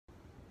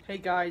Hey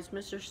guys,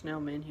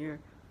 Mr.Snailman here.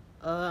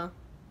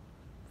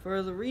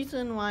 For the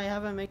reason why I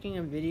haven't making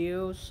a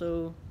video,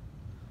 so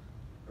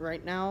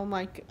right now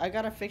I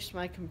gotta fix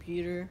my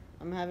computer.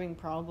 I'm having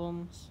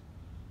problems,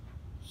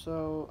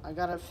 so I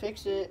gotta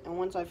fix it, and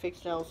once I fix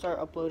it, I'll start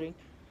uploading.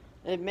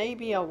 It may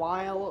be a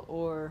while,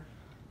 or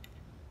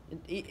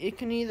it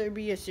can either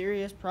be a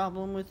serious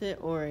problem with it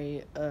or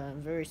a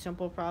very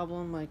simple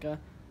problem like a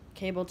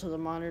cable to the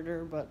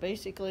monitor. But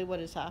basically,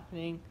 what is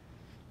happening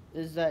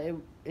is that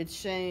it's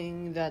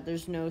saying that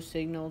there's no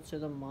signal to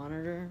the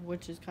monitor,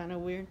 which is kind of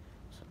weird.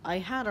 So I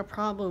had a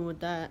problem with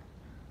that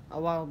a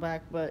while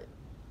back, but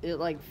it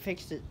like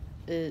fixed it.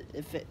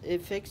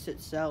 It fixed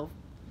itself.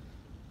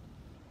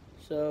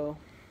 So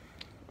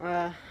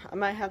I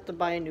might have to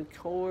buy a new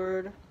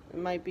cord. It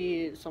might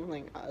be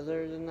something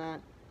other than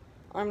that.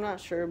 I'm not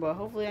sure, but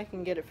hopefully I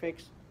can get it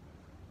fixed.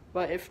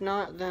 But if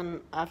not, then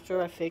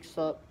after I fix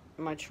up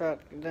my truck,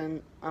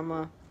 then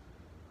I'm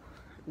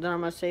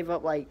gonna save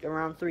up like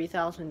around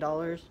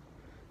 $3,000.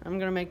 I'm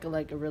gonna make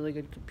like a really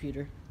good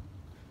computer.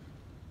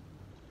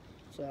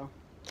 So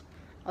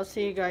I'll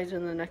see you guys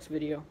in the next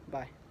video.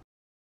 Bye.